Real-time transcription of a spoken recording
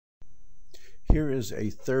Here is a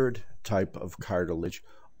third type of cartilage,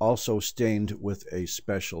 also stained with a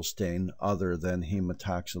special stain other than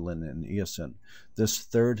hematoxylin and eosin. This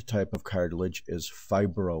third type of cartilage is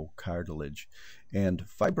fibrocartilage. And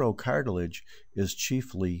fibrocartilage is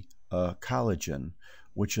chiefly collagen,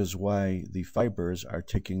 which is why the fibers are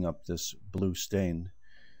taking up this blue stain.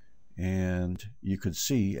 And you could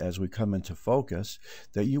see as we come into focus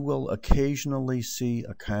that you will occasionally see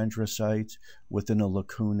a chondrocyte within a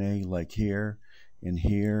lacunae like here and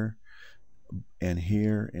here and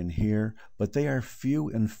here and here, but they are few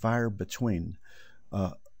and far between.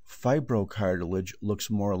 Fibrocartilage looks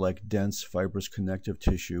more like dense fibrous connective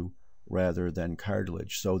tissue rather than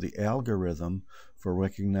cartilage. So the algorithm for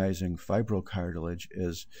recognizing fibrocartilage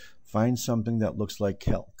is find something that looks like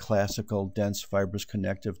classical dense fibrous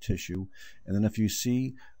connective tissue, and then if you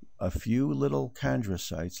see a few little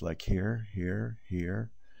chondrocytes like here, here,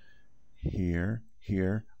 here, here,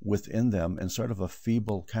 here within them in sort of a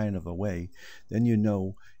feeble kind of a way, then you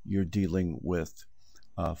know you're dealing with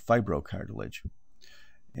fibrocartilage.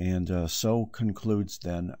 And so concludes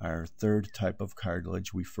then our third type of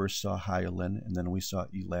cartilage. We first saw hyaline, and then we saw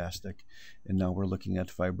elastic, and now we're looking at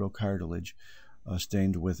fibrocartilage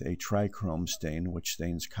stained with a trichrome stain, which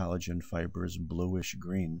stains collagen fibers bluish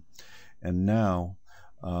green. And now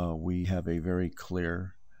we have a very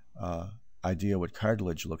clear idea what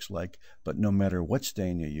cartilage looks like, but no matter what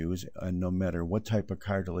stain you use, and no matter what type of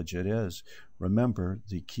cartilage it is, remember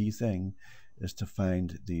the key thing is to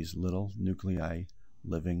find these little nuclei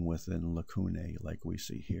living within lacunae like we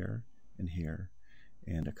see here and here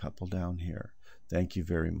and a couple down here. Thank you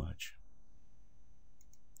very much.